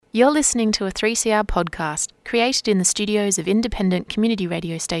You're listening to a 3CR podcast created in the studios of independent community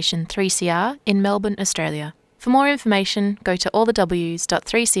radio station 3CR in Melbourne, Australia. For more information, go to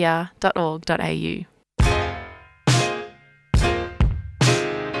allthews.3cr.org.au.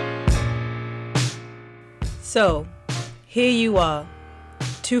 So, here you are,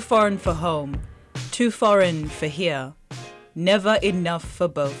 too foreign for home, too foreign for here, never enough for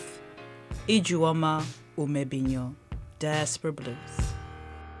both. Ijuoma Umebinyo, Diaspora Blues.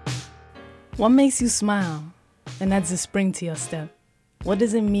 What makes you smile and adds a spring to your step? What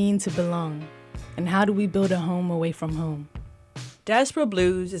does it mean to belong? And how do we build a home away from home? Diaspora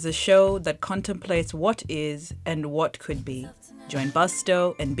Blues is a show that contemplates what is and what could be. Join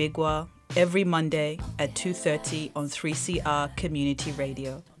Busto and Bigwa every Monday at 2:30 on 3CR Community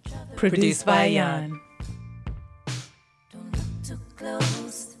Radio. Produced by Jan.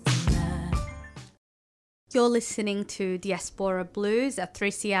 You're listening to Diaspora Blues, a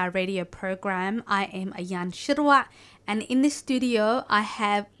 3CR radio program. I am Ayan Shirwa, and in the studio I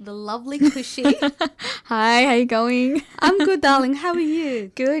have the lovely Kushi. Hi, how you going? I'm good, darling. How are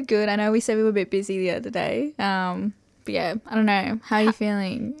you? Good. I know we said we were a bit busy the other day. But yeah, I don't know. How are you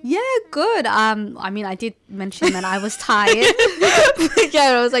feeling? Yeah, good. I mean, I did mention that I was tired. Yeah,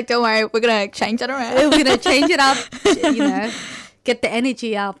 I was like, don't worry, we're going to change that around. We're going to change it up, get the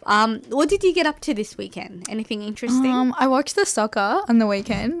energy up. What did you get up to this weekend? Anything interesting? I watched the soccer on the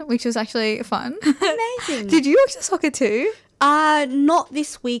weekend, which was actually fun. Amazing. Did you watch the soccer too? Not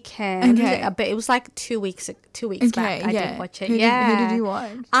this weekend. Okay. But it was like 2 weeks back. I did watch it. Who did you watch?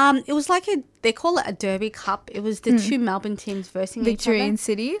 It was like they call it a Derby Cup. It was the two Melbourne teams versing each other. Victory in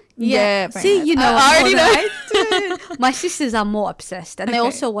City? Yeah. See, much. you know. I already know. Dude. My sisters are more obsessed. And they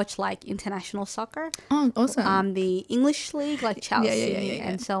also watch like international soccer. Oh, awesome. The English league, like Chelsea Yeah.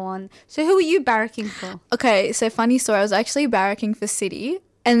 and so on. So who were you barracking for? Okay, so funny story. I was actually barracking for City.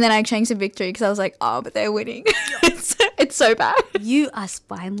 And then I changed to Victory because I was like, oh, but they're winning. It's so bad. You are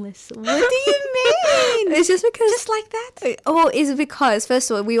spineless. What do you mean? It's just because... Just like that? Well, it's because,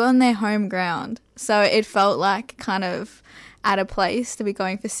 first of all, we were on their home ground. So it felt like kind of at a place to be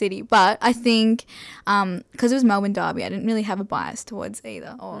going for City. But I think because it was Melbourne Derby, I didn't really have a bias towards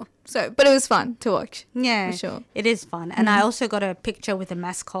either. But it was fun to watch. Yeah. For sure. It is fun. And I also got a picture with a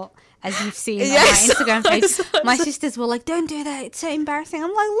mascot, as you've seen on my Instagram page. My sisters were like, don't do that. It's so embarrassing.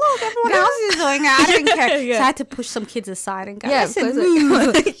 I'm like, look, everyone else is doing it. I don't care. So I had to push some kids aside and go, listen,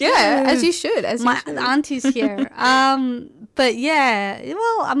 move. Yeah, as you should. My auntie's here. But yeah,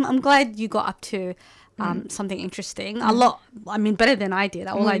 well, I'm glad you got up to something interesting. A lot, I mean, better than I did.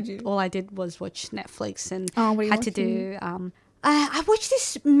 All I did was watch Netflix and had to do... I watched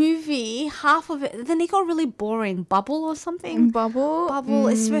this movie, half of it, then it got really boring. Bubble or something? Bubble.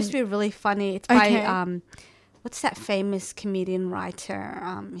 It's supposed to be really funny. It's by, what's that famous comedian writer?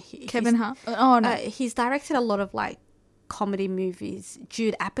 Kevin Hart? Oh, no. He's directed a lot of, like, comedy movies.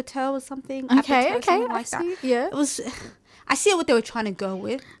 Jude Apatow or something. Okay, like that. Yeah. It was... I see what they were trying to go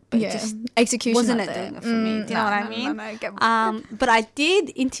with, but it just execution wasn't it doing it for me. Do you know what I mean? No, but I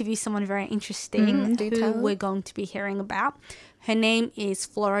did interview someone very interesting who we're going to be hearing about. Her name is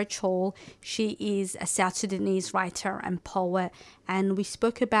Flora Chol. She is a South Sudanese writer and poet, and we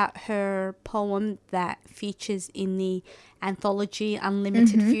spoke about her poem that features in the anthology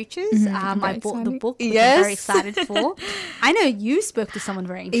Unlimited Futures. I bought the book, which I'm very excited for. I know you spoke to someone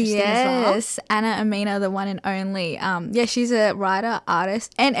very interesting as well. Yes, Anna Amina, the one and only. She's a writer,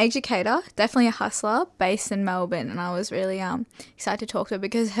 artist and educator, definitely a hustler based in Melbourne, and I was really excited to talk to her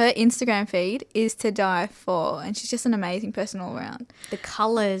because her Instagram feed is to die for, and she's just an amazing person all around. The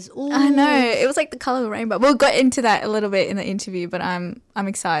colours. Ooh. I know, it was like the colour of the rainbow. We'll get into that a little bit in the interview, but I'm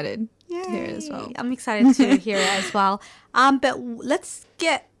excited to hear it as well. I'm excited to hear it as well. But let's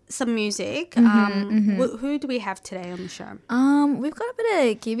get some music. Who do we have today on the show? We've got a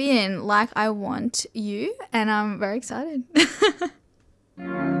bit of Giveon, Like I Want You, and I'm very excited.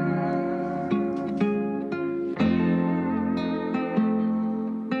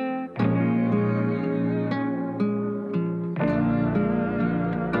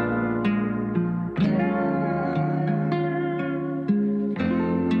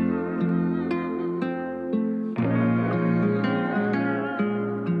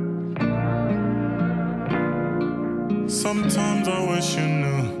 Sometimes I wish you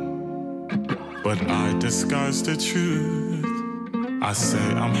knew, but I disguise the truth. I say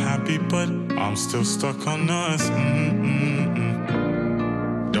I'm happy, but I'm still stuck on us.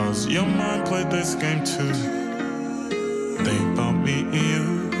 Does your mind play this game too? Think about me and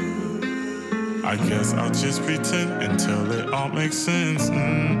you. I guess I'll just pretend until it all makes sense.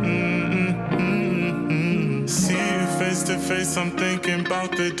 See you face face to face, I'm thinking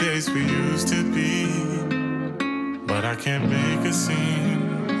about the days we used to be. But I can't make a scene.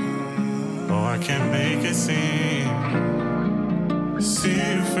 Oh, I can't make it seem. See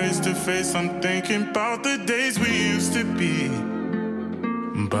you face to face, I'm thinking about the days we used to be.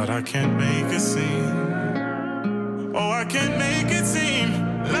 But I can't make a scene. Oh, I can't make it seem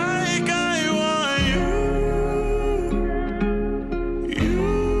like I want you.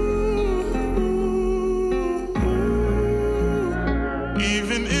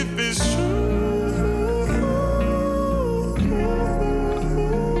 Even if it's true.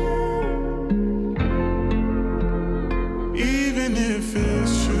 Even if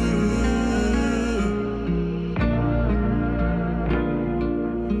it's true.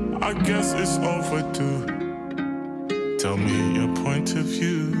 I guess it's overdue. Tell me your point of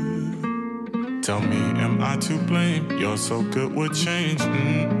view. Tell me, am I to blame? You're so good with change.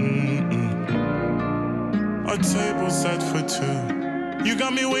 A table set for two. You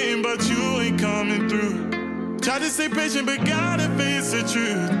got me waiting, but you ain't coming through. Try to stay patient, but gotta face the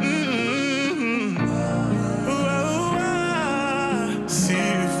truth. See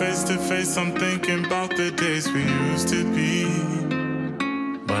you face to face, I'm thinking about the days we used to be.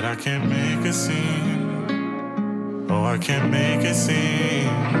 But I can't make a scene. Oh, I can't make it seem.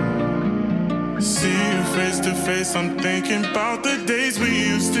 See you face to face, I'm thinking about the days we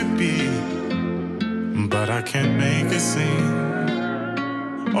used to be. But I can't make it seem.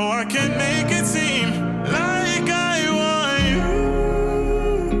 Oh, I can't make it seem like I want you.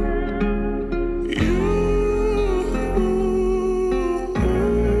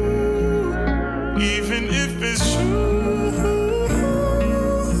 Even if it's true.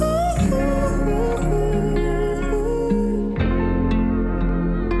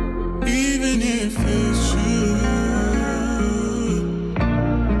 Even if it's true.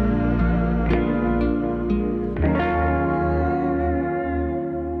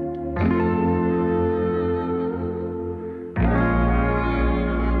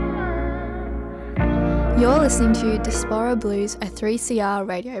 You're listening to Diaspora Blues, a 3CR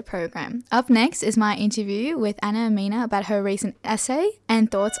radio program. Up next is my interview with Anna Amina about her recent essay and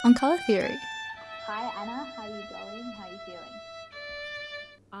thoughts on colour theory. Hi Anna, how are you going? How are you feeling?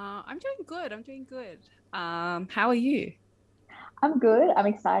 I'm doing good. How are you? I'm good. I'm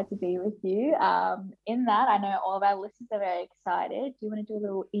excited to be with you. In that, I know all of our listeners are very excited. Do you want to do a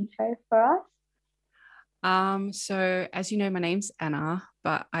little intro for us? So as you know, my name's Anna,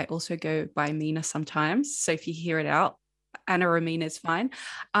 but I also go by Mina sometimes. So if you hear it out, Anna or Mina is fine.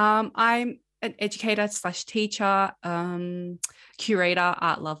 I'm an educator / teacher, curator,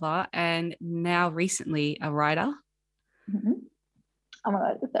 art lover, and now recently a writer. Mm-hmm. Oh my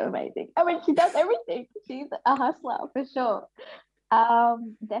God, it's so amazing. I mean, she does everything. She's a hustler for sure.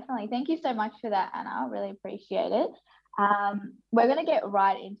 Definitely. Thank you so much for that, Anna. Really appreciate it. We're going to get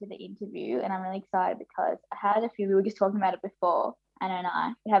right into the interview, and I'm really excited because I had a few, we were just talking about it before, Anna and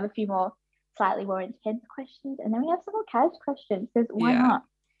I. We have a few more slightly more intense questions, and then we have some more casual questions, because why not?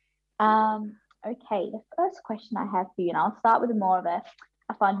 Okay, the first question I have for you, and I'll start with more of a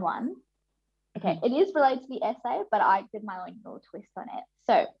fun one. Okay, it is related to the essay, but I did my own little twist on it.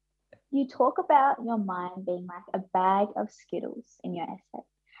 So you talk about your mind being like a bag of Skittles in your essay.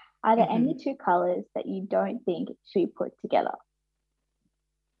 Are there any two colours that you don't think should be put together?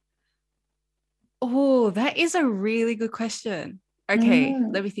 Oh, that is a really good question. Okay,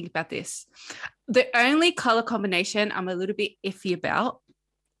 let me think about this. The only colour combination I'm a little bit iffy about,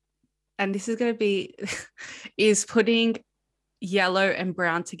 and this is going to be, is putting yellow and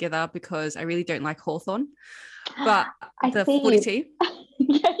brown together, because I really don't like hawthorn. But the footy team.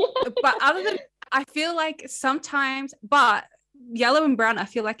 But other than, I feel like sometimes, but yellow and brown, I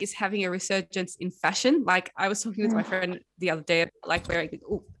feel like is having a resurgence in fashion. Like I was talking with my friend the other day, like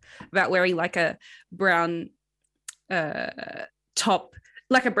about wearing like a brown top,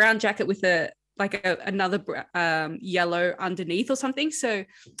 like a brown jacket with another yellow underneath or something. So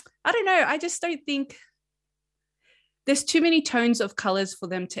I don't know. I just don't think there's too many tones of colors for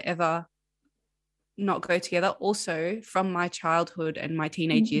them to ever not go together. Also, from my childhood and my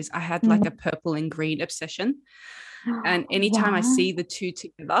teenage years, I had like a purple and green obsession. And anytime I see the two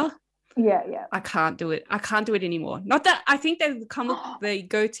together, I can't do it. I can't do it anymore. Not that I think they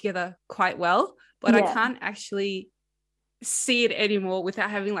go together quite well, but I can't actually see it anymore without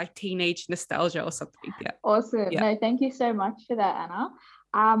having like teenage nostalgia or something. Yeah. Awesome. Yeah. No, thank you so much for that, Anna.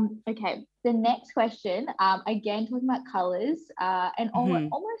 Okay, the next question, again talking about colors, and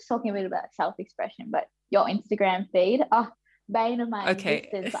almost talking a bit about self-expression, but your Instagram feed, bane of my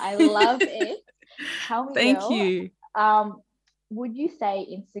existence. I love it. Tell me, thank you. Would you say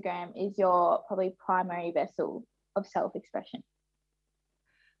Instagram is your probably primary vessel of self-expression?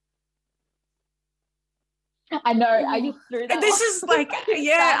 I know, I just threw that. This is like,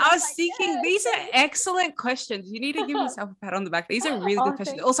 yeah, I was like, thinking, yes. these are excellent questions. You need to give yourself a pat on the back. These are really Oh, good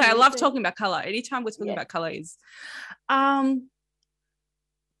questions. thank Also, I you. love talking about color. Anytime we're talking Yeah. about color is, I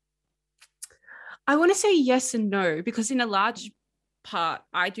want to say yes and no, because in a large part,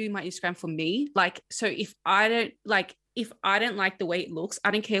 I do my Instagram for me. Like, so if I don't like the way it looks,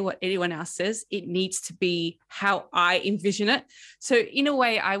 I don't care what anyone else says. It needs to be how I envision it. So in a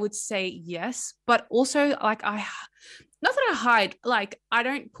way, I would say yes, but also like not that I hide, like I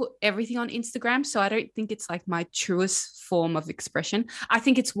don't put everything on Instagram. So I don't think it's like my truest form of expression. I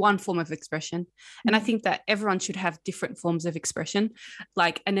think it's one form of expression. And I think that everyone should have different forms of expression.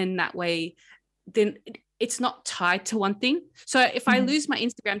 Like, and then that way, then it's not tied to one thing. So if I lose my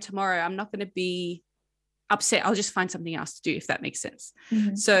Instagram tomorrow, I'm not going to be upset. I'll just find something else to do, if that makes sense.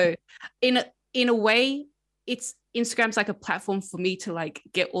 So in a way, it's Instagram's like a platform for me to like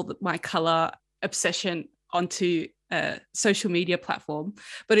get all my color obsession onto a social media platform.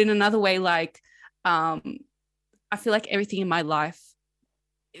 But in another way, like I feel like everything in my life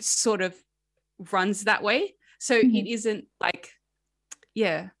sort of runs that way. So it isn't like,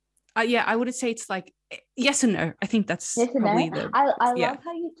 I wouldn't say it's like yes and no. I think that's probably no. I love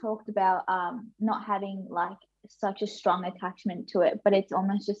how you talked about not having like such a strong attachment to it, but it's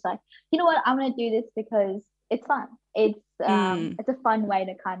almost just like, you know what, I'm going to do this because it's fun. It's a fun way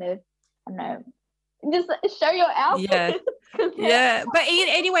to kind of, I don't know, just show your outfit. Yeah. But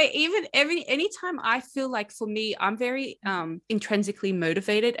anyway, even anytime I feel like, for me, I'm very intrinsically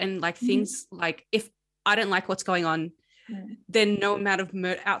motivated, and like things like if I don't like what's going on, then no amount of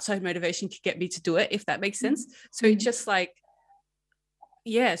outside motivation could get me to do it, if that makes sense. So it's just like,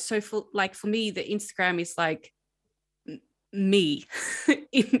 so for me, the Instagram is like me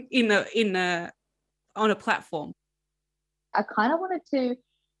on a platform. I kind of wanted to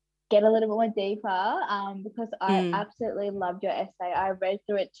get a little bit more deeper because I absolutely loved your essay. I read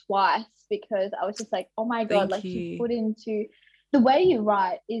through it twice because I was just like, oh my God, like you put into the way you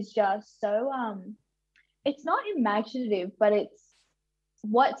write is just so it's not imaginative, but it's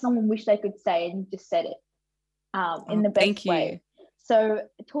what someone wished they could say, and you just said it in the best way. So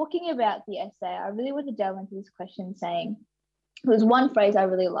talking about the essay, I really want to delve into this question saying, there was one phrase I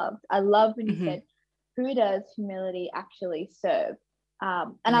really loved. I loved when you said, who does humility actually serve?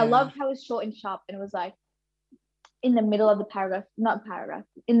 And I loved how it was short and sharp, and it was like in the middle of the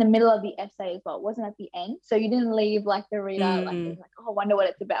in the middle of the essay as well. It wasn't at the end. So you didn't leave like the reader like, oh, I wonder what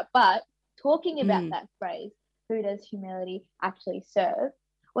it's about. But talking about that phrase, who does humility actually serve?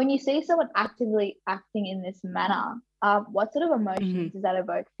 When you see someone actively acting in this manner, what sort of emotions does that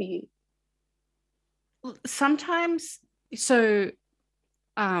evoke for you? Sometimes, so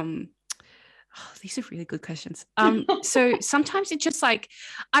these are really good questions. So sometimes it's just like,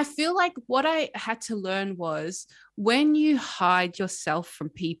 I feel like what I had to learn was when you hide yourself from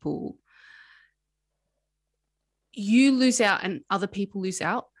people, you lose out and other people lose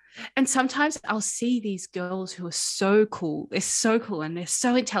out. And sometimes I'll see these girls who are so cool. They're so cool and they're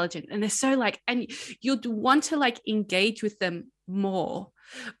so intelligent and they're so like, and you'd want to like engage with them more,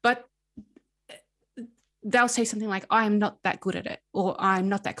 but they'll say something like, I'm not that good at it, or I'm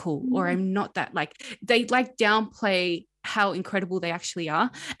not that cool, or I'm not that, like, they like downplay how incredible they actually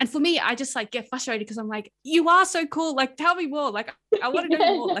are. And for me, I just like get frustrated because I'm like, you are so cool. Like, tell me more. Like, I want to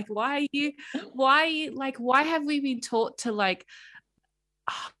know more. Like, why have we been taught to like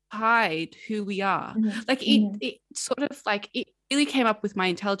hide who we are? Like it sort of like, it really came up with my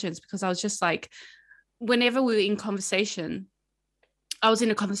intelligence, because I was just like, whenever we were in conversation, I was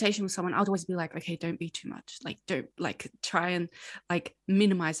in a conversation with someone, I'd always be like, okay, don't be too much. Like, don't like try and like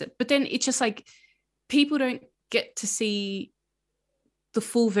minimize it. But then it's just like, people don't get to see the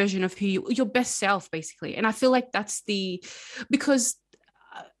full version of who your best self, basically. And I feel like that's because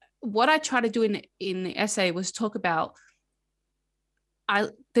what I try to do in the essay was talk about,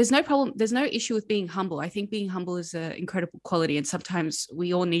 there's no problem, there's no issue with being humble. I think being humble is an incredible quality, and sometimes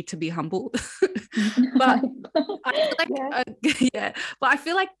we all need to be humble. But I feel like, but I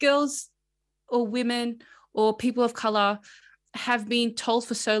feel like girls or women or people of color have been told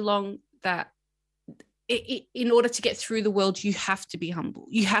for so long that in order to get through the world, you have to be humble.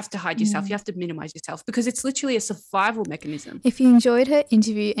 You have to hide yourself. You have to minimize yourself, because it's literally a survival mechanism. If you enjoyed her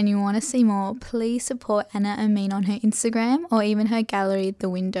interview and you want to see more, please support Anna Amin on her Instagram or even her gallery, The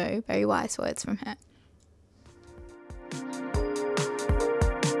Window. Very wise words from her.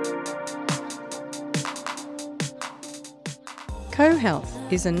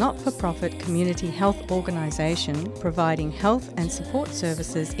 CoHealth is a not-for-profit community health organisation providing health and support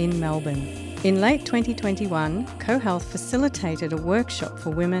services in Melbourne. In late 2021, CoHealth facilitated a workshop for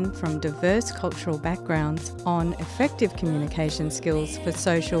women from diverse cultural backgrounds on effective communication skills for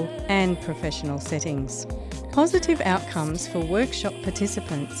social and professional settings. Positive outcomes for workshop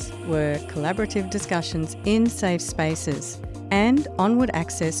participants were collaborative discussions in safe spaces and onward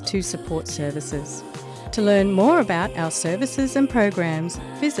access to support services. To learn more about our services and programs,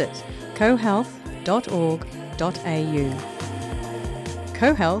 visit cohealth.org.au.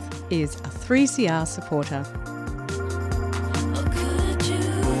 CoHealth is a 3CR supporter.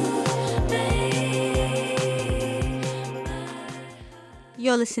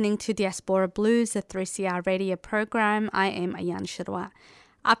 You're listening to Diaspora Blues, a 3CR radio program. I am Ayan Shirwa.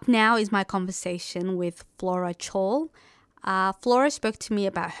 Up now is my conversation with Flora Chol. Flora spoke to me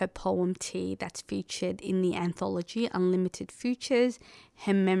about her poem Tea that's featured in the anthology Unlimited Futures,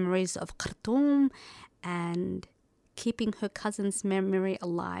 her memories of Khartoum, and keeping her cousin's memory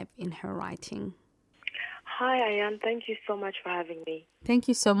alive in her writing. Hi, Ayan. Thank you so much for having me. Thank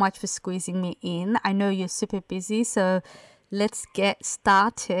you so much for squeezing me in. I know you're super busy, so let's get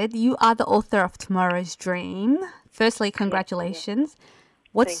started. You are the author of Tomorrow's Dream. Firstly, congratulations.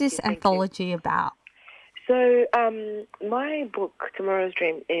 What's this anthology about? So, my book, Tomorrow's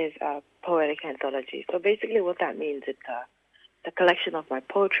Dream, is a poetic anthology. So basically what that means, it's a collection of my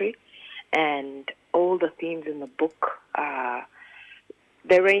poetry, and all the themes in the book,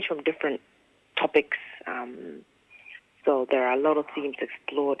 they range from different topics. So there are a lot of themes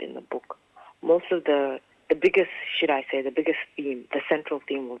explored in the book. Most of the biggest theme, the central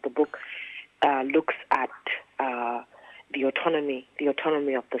theme of the book, looks at the autonomy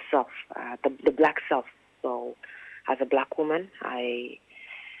of the self, the black self. So as a black woman, I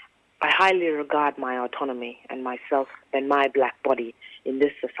highly regard my autonomy and myself and my black body in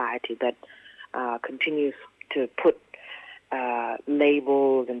this society that continues to put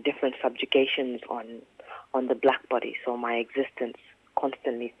labels and different subjugations on the black body. So my existence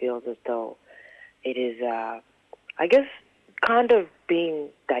constantly feels as though it is, I guess, kind of being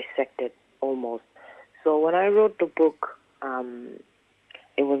dissected almost. So when I wrote the book,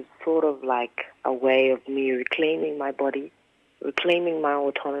 it was sort of like a way of me reclaiming my body, reclaiming my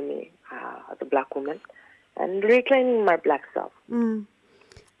autonomy as a black woman, and reclaiming my black self.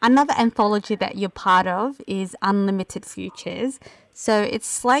 Another anthology that you're part of is Unlimited Futures. So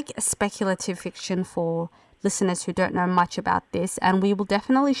it's like a speculative fiction for listeners who don't know much about this, and we will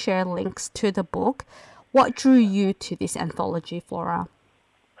definitely share links to the book. What drew you to this anthology, Flora?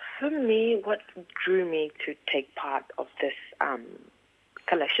 For me, what drew me to take part of this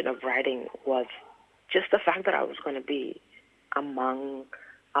collection of writing was just the fact that I was going to be among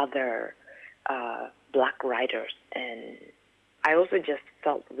other black writers, and I also just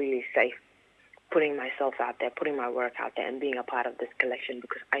felt really safe putting myself out there, putting my work out there, and being a part of this collection,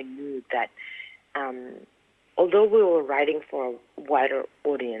 because I knew that although we were writing for a wider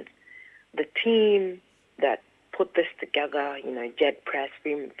audience, the team that put this together, Jed Press,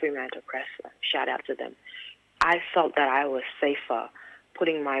 Fremantle Press, shout out to them, I felt that I was safer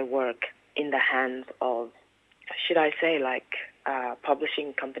putting my work in the hands of, should I say,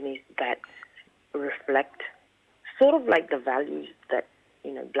 publishing companies that reflect sort of like the values that,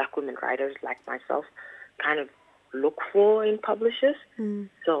 black women writers like myself kind of look for in publishers.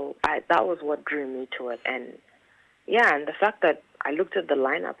 So that was what drew me to it. And and the fact that I looked at the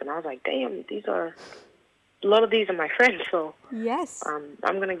lineup and I was like, damn, a lot of these are my friends. So yes,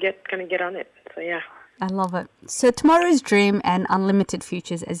 I'm gonna get on it. So yeah. I love it. So Tomorrow's Dream and Unlimited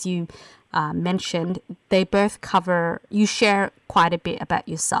Futures, as you mentioned, they both you share quite a bit about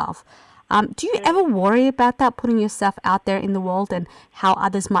yourself. Do you ever worry about that, putting yourself out there in the world and how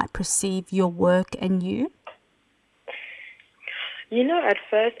others might perceive your work and you? At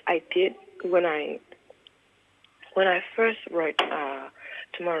first I did when I first wrote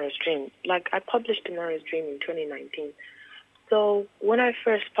Tomorrow's Dream. I published Tomorrow's Dream in 2019. So when I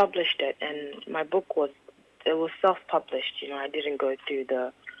first published it, and my book was self-published, I didn't go through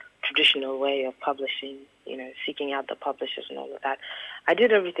the traditional way of publishing, seeking out the publishers and all of that. I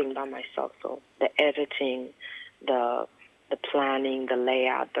did everything by myself. So the editing, the planning, the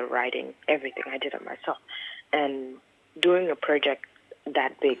layout, the writing, everything I did it myself. And doing a project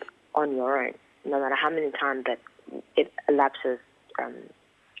that big on your own, no matter how many times that it elapses,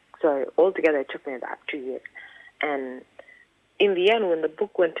 so altogether it took me about 2 years. And in the end, when the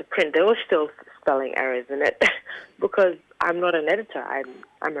book went to print, there were still spelling errors in it because I'm not an editor.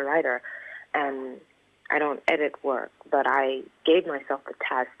 I'm a writer, and I don't edit work. But I gave myself the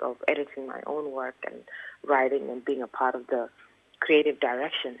task of editing my own work and writing and being a part of the creative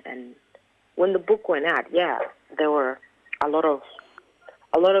direction. And when the book went out, there were a lot of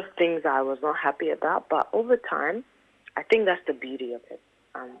a lot of things I was not happy about, but over time, I think that's the beauty of it.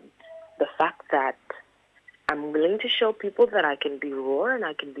 The fact that I'm willing to show people that I can be raw and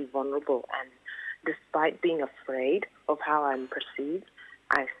I can be vulnerable, and despite being afraid of how I'm perceived,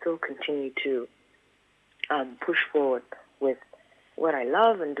 I still continue to push forward with what I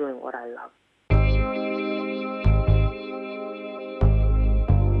love and doing what I love.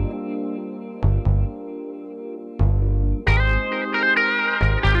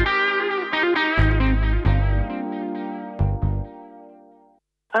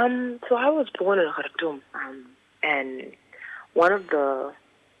 So I was born in Khartoum, and one of the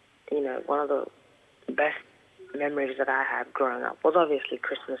best memories that I had growing up was obviously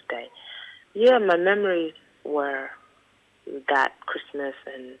Christmas Day. Yeah, my memories were that Christmas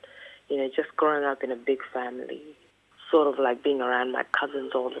and, just growing up in a big family, sort of like being around my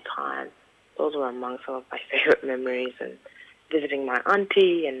cousins all the time. Those were among some of my favorite memories, and visiting my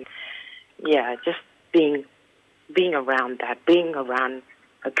auntie, and just being around that, being around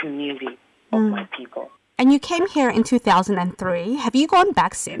a community of my people. And you came here in 2003. Have you gone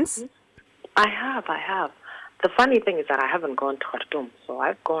back since? I have. The funny thing is that I haven't gone to Khartoum. So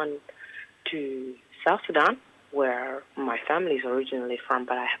I've gone to South Sudan, where my family is originally from,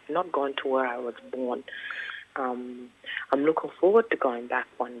 but I have not gone to where I was born. I'm looking forward to going back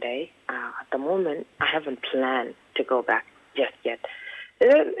one day. At the moment, I haven't planned to go back just yet.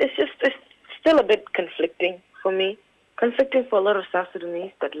 It's still a bit conflicting for me. Conflicting for a lot of South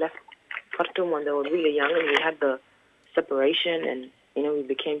Sudanese that left Khartoum when they were really young, and we had the separation, and we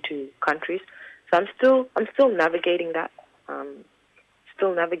became two countries. So I'm still navigating that.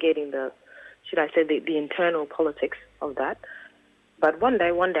 Still navigating the internal politics of that. But one day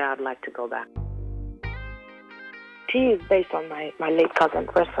I'd like to go back. She is based on my late cousin,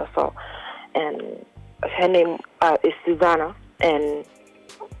 first of all, and her name is Susanna, and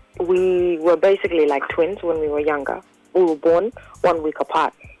we were basically like twins when we were younger. We were born 1 week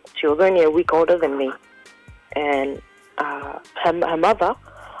apart. She was only a week older than me. And her mother,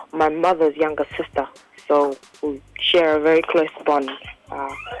 my mother's younger sister, so we share a very close bond, her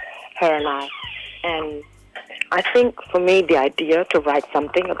and I. And I think for me, the idea to write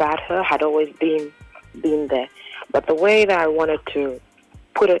something about her had always been there. But the way that I wanted to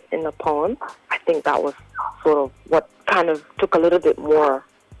put it in a poem, I think that was sort of what kind of took a little bit more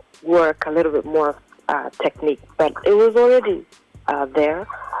work, a little bit more technique, but it was already there.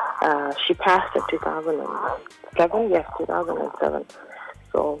 She passed in 2007,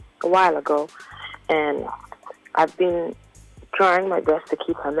 so a while ago, and I've been trying my best to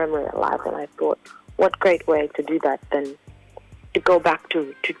keep her memory alive, and I thought, what great way to do that than to go back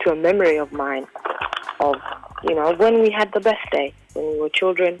to a memory of mine of, when we had the best day, when we were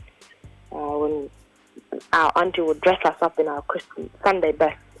children, when our auntie would dress us up in our Sunday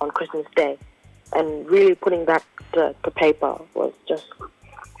best on Christmas Day. And really putting that to paper was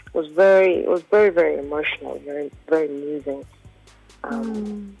very, very emotional, very, very moving.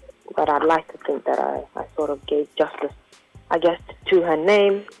 But I'd like to think that I sort of gave justice, I guess, to her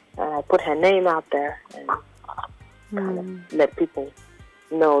name, and I put her name out there and kind of let people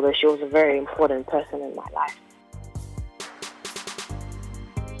know that she was a very important person in my life.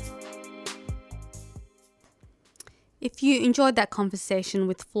 If you enjoyed that conversation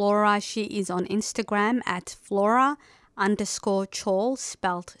with Flora, she is on Instagram at Flora_Chol,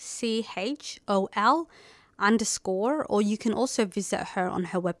 spelled CHOL_, or you can also visit her on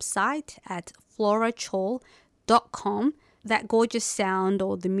her website at florachol.com. That gorgeous sound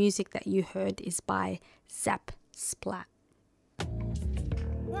or the music that you heard is by Zap Splat.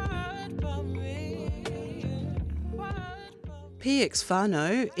 PX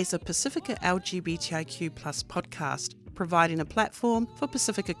Whānau is a Pacifica LGBTIQ+ podcast providing a platform for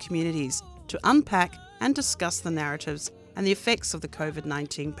Pacifica communities to unpack and discuss the narratives and the effects of the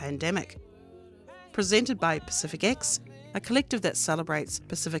COVID-19 pandemic. Presented by Pacific X, a collective that celebrates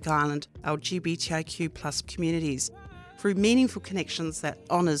Pacific Island LGBTIQ+ communities through meaningful connections that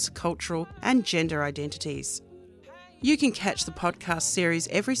honours cultural and gender identities. You can catch the podcast series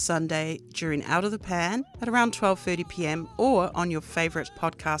every Sunday during Out of the Pan at around 12:30 p.m. or on your favourite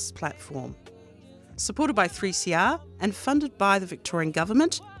podcast platform. Supported by 3CR and funded by the Victorian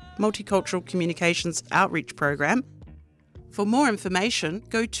Government Multicultural Communications Outreach Program. For more information,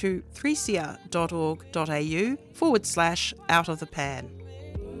 go to 3cr.org.au/Out of the Pan.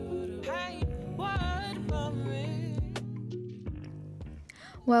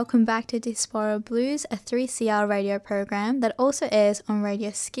 Welcome back to Diaspora Blues, a 3CR radio program that also airs on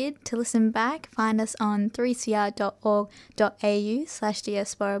Radio Skid. To listen back, find us on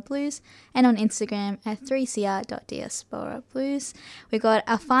 3cr.org.au/Diaspora Blues and on Instagram at 3cr.Diaspora Blues. We got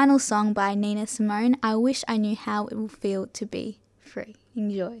our final song by Nina Simone, I Wish I Knew How It Will Feel to Be Free.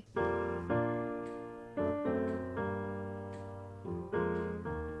 Enjoy.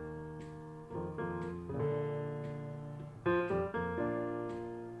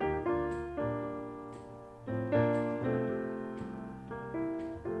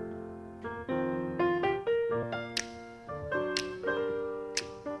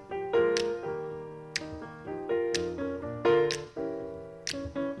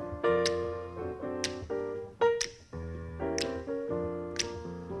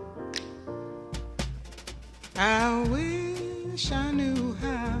 I wish I knew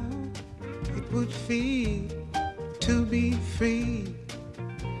how it would feel to be free.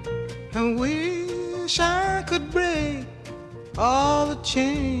 I wish I could break all the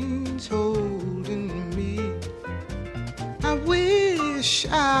chains holding me. I wish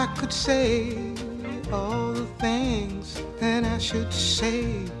I could say all the things that I should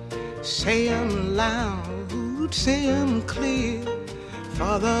say. Say them loud, say them clear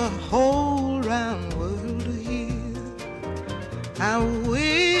for the whole round world. I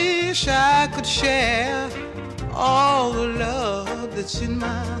wish I could share all the love that's in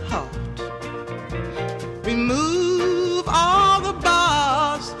my heart. Remove all the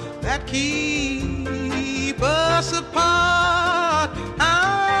bars that keep us apart.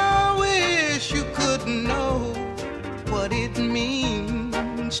 I wish you could know what it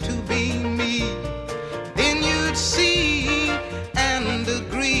means to be me. Then you'd see and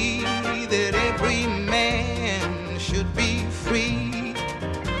agree that every man should be free.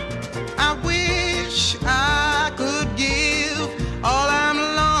 I wish I could give all I'm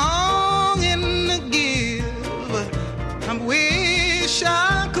longing to give. I wish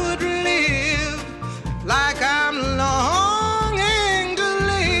I could live like I'm longing to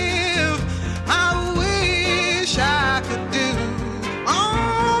live. I wish I could do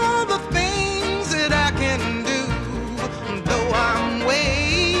all the things that I can do, though I'm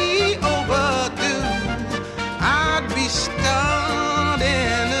way overdue. I'd be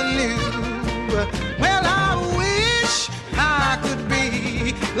starting anew. Well, I wish I could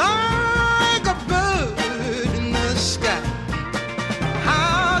be like a bird in the sky.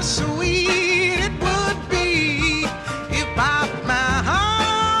 How sweet it would be if by my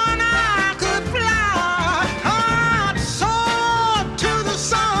heart I could fly. I'd soar to the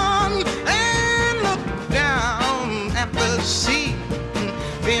sun and look down at the sea.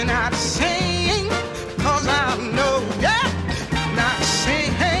 Then I'd sing, 'cause I know, yeah. Not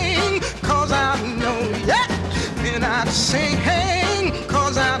sing, 'cause I know, yeah. Then I'd sing,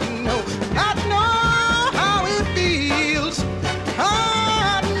 'cause I know how it feels.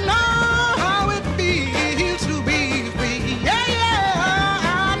 I know how it feels to be free. Yeah,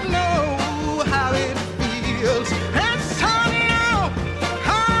 yeah, I know how it feels. Yes, I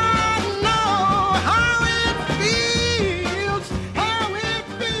know how it feels, how it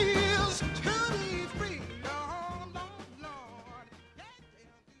feels to be free. Lord, Lord, Lord.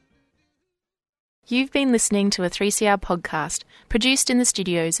 You've been listening to a 3CR podcast produced in the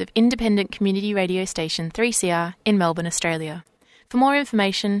studios of independent community radio station 3CR in Melbourne, Australia. For more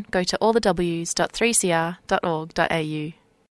information, go to allthews.3cr.org.au.